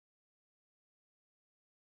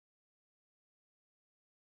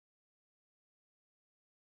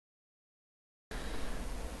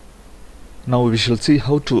Now we shall see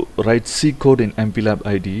how to write C code in MPLAB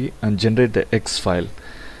IDE and generate the HEX file,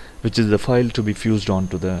 which is the file to be fused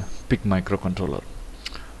onto the PIC microcontroller.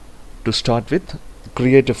 To start with,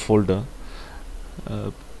 create a folder,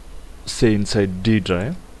 say inside D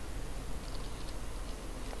drive.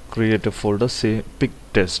 Create a folder, say PIC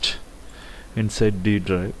test, inside D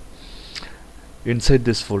drive. Inside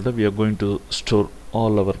this folder we are going to store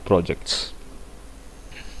all our projects.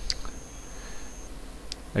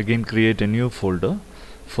 Again, create a new folder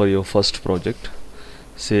for your first project,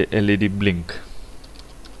 say LED blink.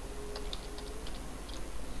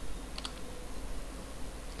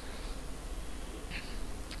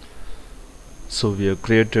 So we have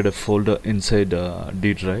created a folder inside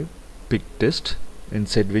D drive, PIC test,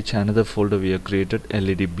 inside which another folder we have created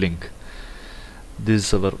LED blink. This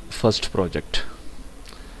is our first project.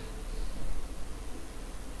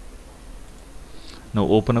 Now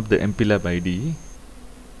open up the MPLAB IDE.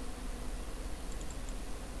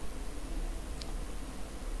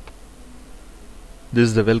 This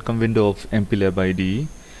is the welcome window of MPLAB IDE.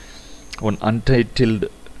 One untitled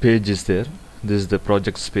page is there. This is the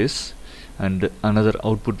project space, and another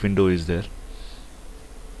output window is there.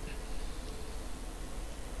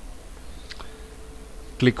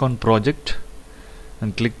 Click on project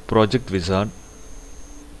and click project wizard,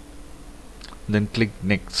 then click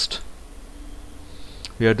next.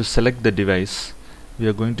 We have to select the device. We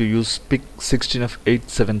are going to use PIC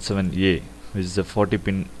 16F877A, which is a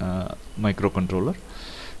 40-pin microcontroller.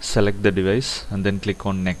 Select the device and then click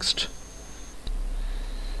on next.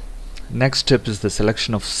 Next step is the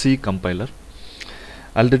selection of C compiler.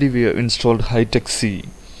 Already we have installed HEX C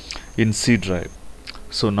in C drive.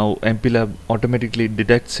 So now MPLAB automatically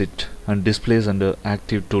detects it and displays under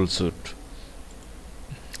active toolsuite.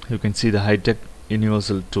 You can see the HEX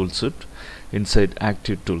universal toolsuite inside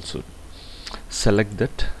active toolsuite. Select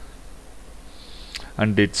that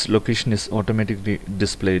and its location is automatically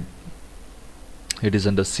displayed. It is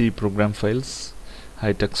under C program files,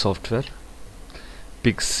 HEX software,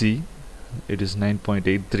 PIC C. It is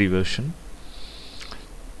 9.83 version.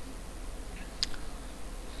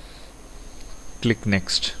 Click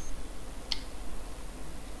next.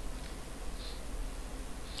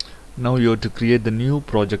 Now you have to create the new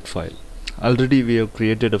project file. Already we have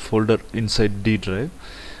created a folder inside D drive.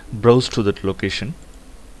 Browse to that location.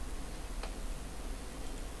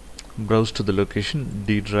 Browse to the location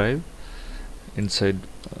D drive. Inside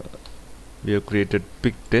we have created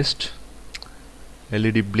PIC test.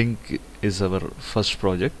 LED blink is our first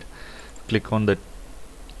project. Click on that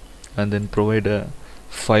and then provide a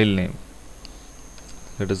file name.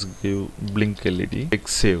 Let us give blink LED. Click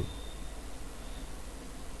save.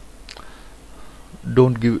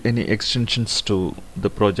 Don't give any extensions to the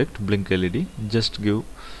project blink LED, just give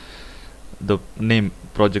the name,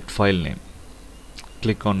 project file name.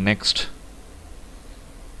 Click on next.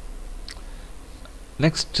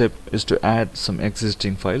 Next step is to add some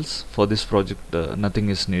existing files. For this project nothing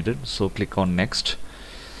is needed, so click on next.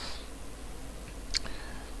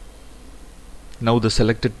 Now the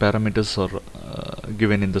selected parameters are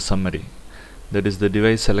given in the summary. That is, the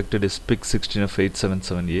device selected is PIC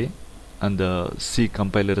 16F877A, and the C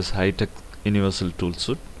compiler is HEX universal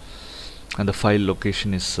toolsuite, and the file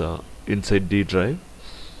location is inside D drive.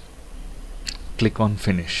 Click on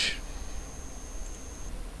finish.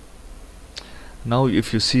 Now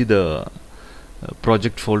if you see the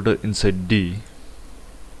project folder inside D,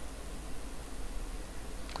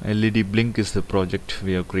 LED blink is the project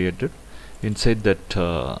we have created. Inside that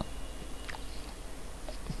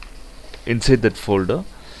folder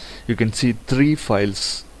you can see 3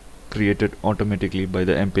 files created automatically by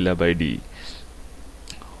the MPLAB IDE.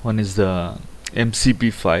 One is the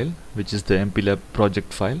MCP file, which is the MPLAB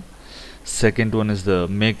project file. Second one is the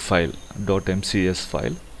makefile.mcs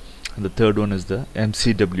file, and the third one is the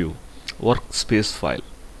MCW workspace file.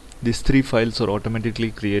 These 3 files are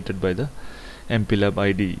automatically created by the MPLAB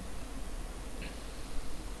IDE.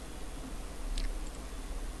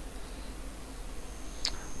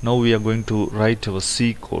 Now we are going to write our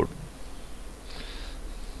C code.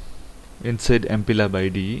 Inside MPLAB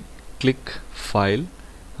IDE, click File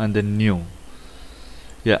and then New.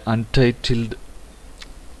 Untitled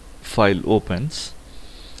file opens.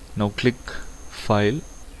 Now click File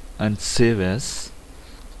and save as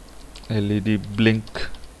LED blink.c.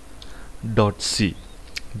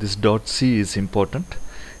 This .c is important,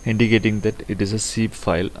 indicating that it is a C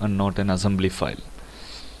file and not an assembly file.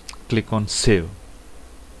 Click on Save.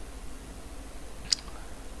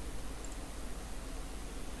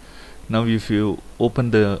 Now if you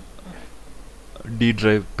open the D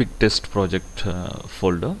drive PIC test project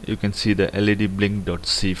folder, you can see the LED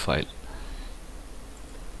blink.c file.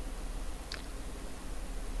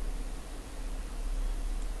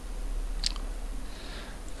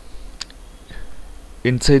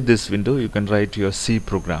 inside this window you can write your C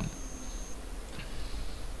program.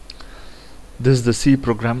 This is the C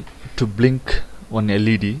program to blink one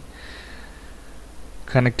LED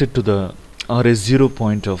connected to the RA0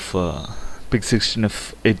 point of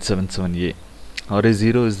PIC16F877A.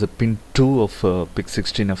 RA0 is the pin 2 of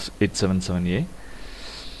PIC16F877A.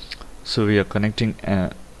 So we are connecting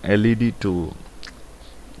a LED to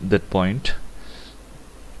that point,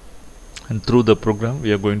 and through the program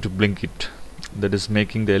we are going to blink it. That is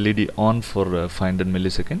making the LED on for 500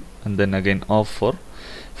 millisecond and then again off for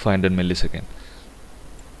 500 millisecond.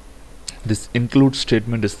 This include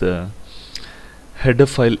statement is the header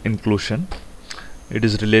file inclusion. It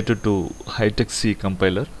is related to HEX C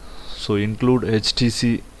compiler. So include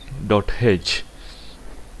htc.h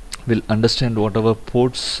will understand whatever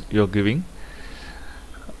ports you are giving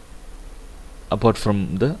apart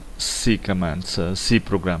from the C commands, C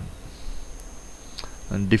program.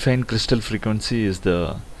 And define crystal frequency is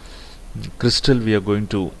the crystal we are going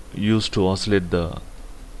to use to oscillate the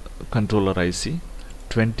controller IC.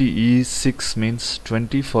 20E6 means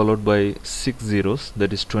 20 followed by 6 zeros,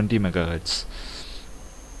 that is 20 megahertz.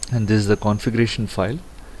 And this is the configuration file.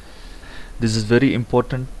 This is very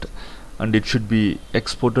important and it should be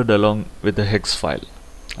exported along with the HEX file.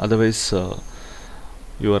 Otherwise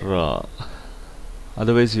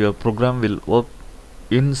your program will work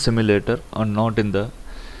in simulator and not in the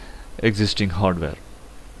existing hardware.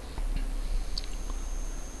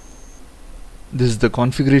 This is the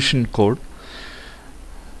configuration code.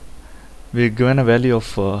 We are given a value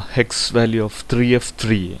of HEX value of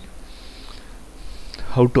 3F3A.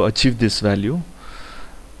 How to achieve this value?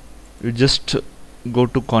 You just go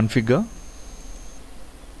to configure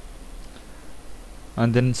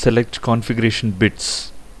and then select configuration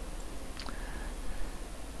bits.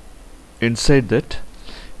 Inside that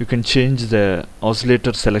you can change the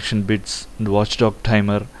oscillator selection bits and watchdog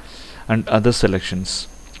timer and other selections.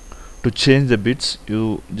 To change the bits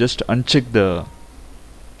you just uncheck the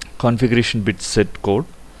configuration bit set code.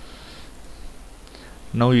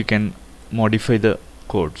 Now you can modify the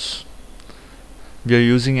codes. We are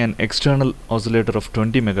using an external oscillator of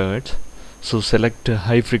 20 megahertz, so select a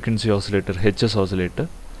high frequency oscillator, HS oscillator.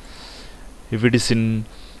 If it is in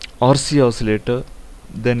RC oscillator,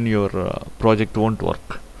 then your project won't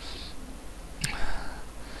work.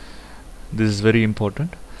 This is very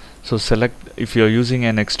important. So select, if you are using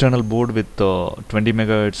an external board with 20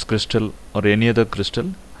 megahertz crystal or any other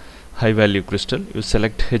crystal, high value crystal, you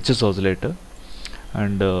select HS oscillator.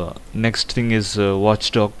 And next thing is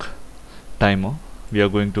watchdog timer. We are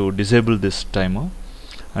going to disable this timer,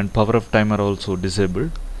 and power of timer also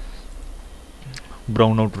disabled.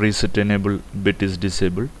 Brownout reset enable bit is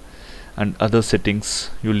disabled, and other settings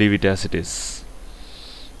you leave it as it is.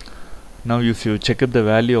 Now if you check up the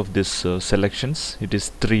value of this selections, it is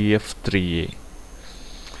 3F3A.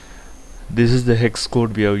 This is the HEX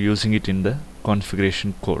code, we are using it in the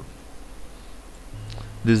configuration code.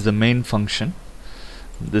 This is the main function.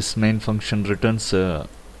 This main function returns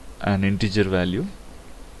an integer value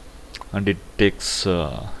and it takes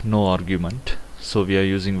no argument, so we are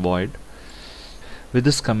using void. With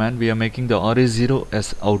this command we are making the RA0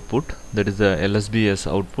 as output, that is the LSB as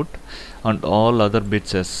output, and all other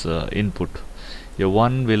bits as input. A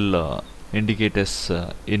 1 will indicate as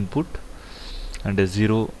input and a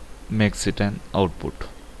 0 makes it an output.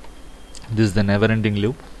 This is the never ending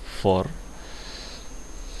loop. For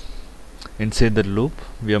inside the loop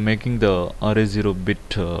we are making the RA0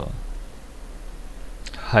 bit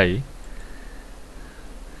high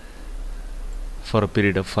for a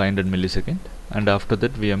period of 500 millisecond, and after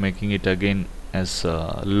that we are making it again as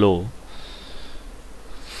low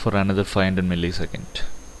for another 500 millisecond.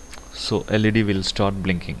 So LED will start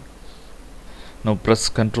blinking. Now press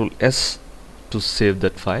Ctrl S to save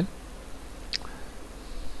that file.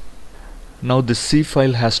 Now this C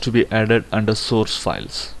file has to be added under source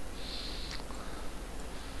files.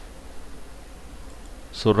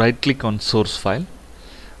 So right click on source file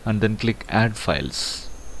and then click add files.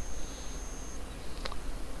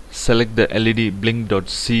 Select the LED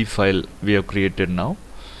blink.c file we have created now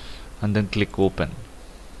and then click open.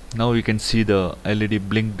 Now you can see the LED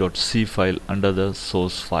blink.c file under the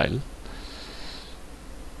source file.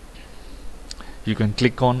 You can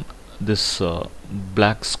click on this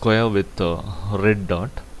black square with a red dot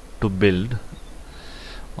to build,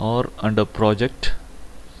 or under project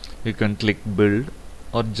you can click build,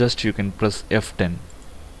 or just you can press F10.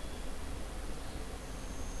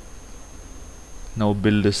 Now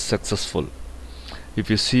build is successful. If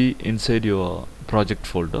you see inside your project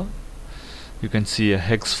folder, you can see a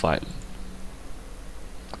HEX file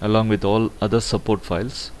along with all other support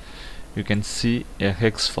files. you can see a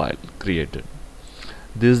hex file created.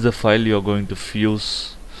 This is the file you are going to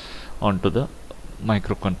fuse onto the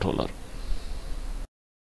microcontroller.